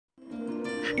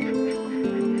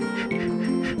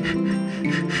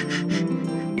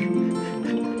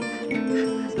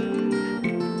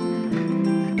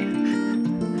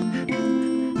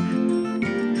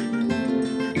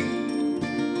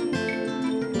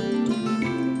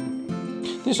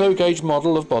This O-gauge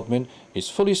model of bodmin is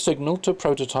fully signalled to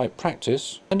prototype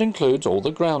practice and includes all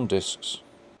the ground discs.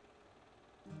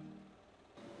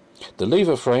 The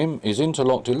lever frame is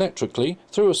interlocked electrically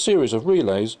through a series of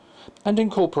relays and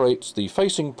incorporates the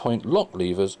facing point lock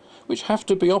levers, which have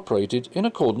to be operated in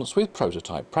accordance with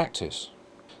prototype practice.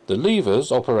 The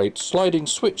levers operate sliding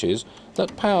switches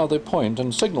that power the point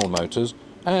and signal motors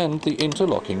and the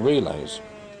interlocking relays.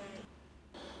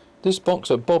 This box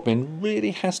of bodmin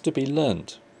really has to be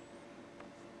learnt.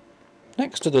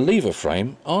 Next to the lever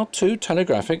frame are two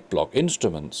telegraphic block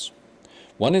instruments.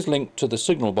 One is linked to the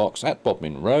signal box at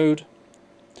Bodmin Road,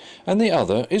 and the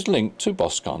other is linked to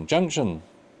Boscarn Junction.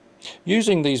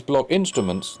 Using these block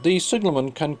instruments, the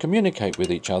signalmen can communicate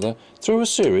with each other through a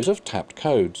series of tapped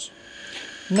codes.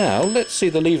 Now let's see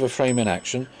the lever frame in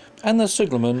action and the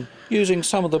signalman using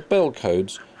some of the bell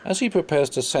codes as he prepares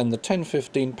to send the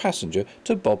 1015 passenger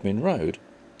to Bodmin Road.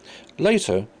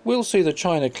 Later, we'll see the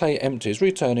china clay empties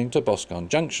returning to Boscarn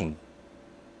Junction.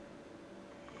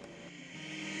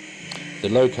 The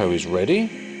loco is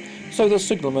ready, so the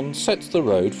signalman sets the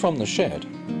road from the shed.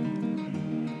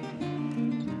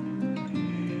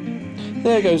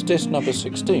 There goes disc number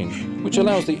 16, which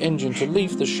allows the engine to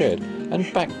leave the shed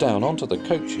and back down onto the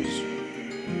coaches.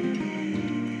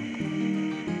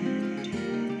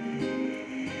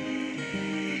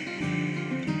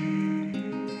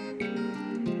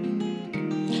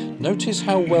 Notice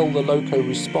how well the loco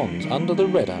responds under the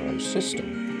red arrow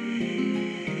system.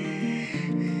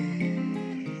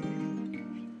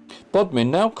 Bodmin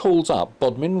now calls up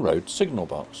Bodmin Road signal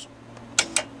box.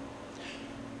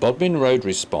 Bodmin Road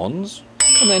responds,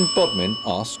 and then Bodmin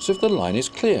asks if the line is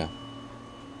clear.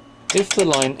 If the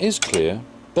line is clear,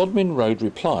 Bodmin Road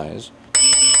replies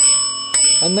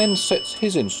and then sets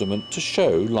his instrument to show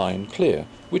line clear,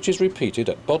 which is repeated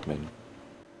at Bodmin.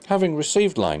 Having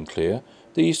received line clear,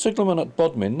 the signalman at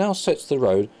Bodmin now sets the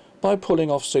road by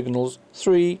pulling off signals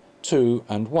 3, 2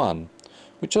 and 1,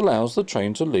 which allows the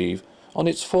train to leave on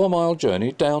its 4-mile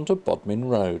journey down to Bodmin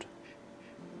Road.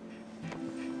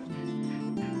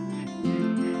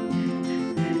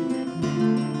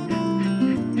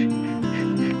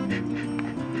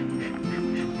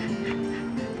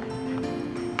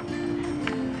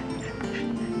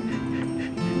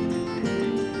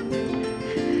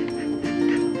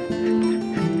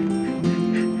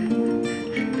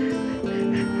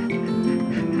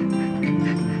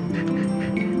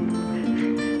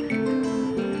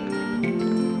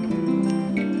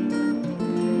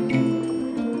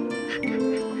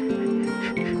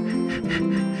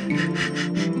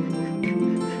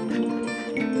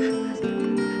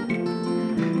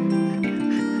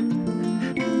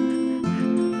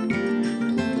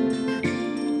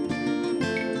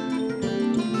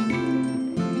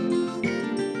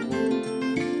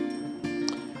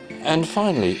 And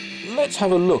finally, let's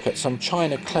have a look at some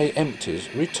china clay empties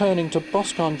returning to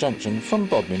Boscarn Junction from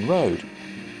Bodmin Road.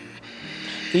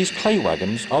 These clay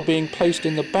wagons are being placed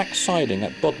in the back siding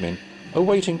at Bodmin,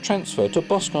 awaiting transfer to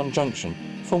Boscarn Junction,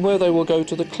 from where they will go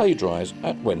to the clay dryers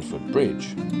at Wenford Bridge.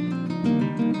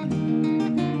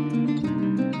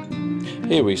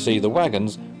 Here we see the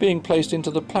wagons being placed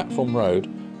into the platform road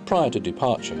prior to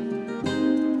departure.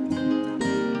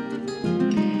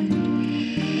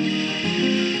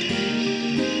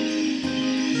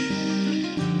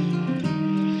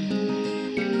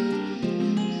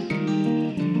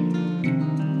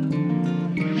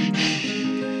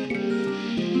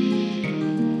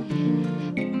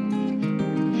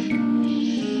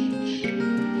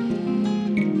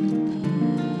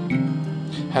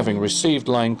 Having received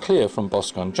line clear from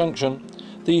Boscarn Junction,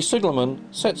 the signalman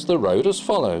sets the road as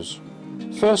follows.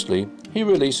 Firstly, he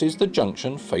releases the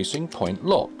junction facing point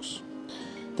locks.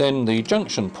 Then the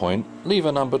junction point,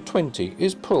 lever number 20,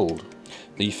 is pulled.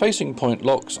 The facing point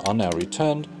locks are now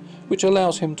returned, which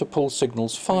allows him to pull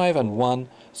signals 5 and 1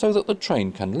 so that the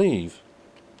train can leave.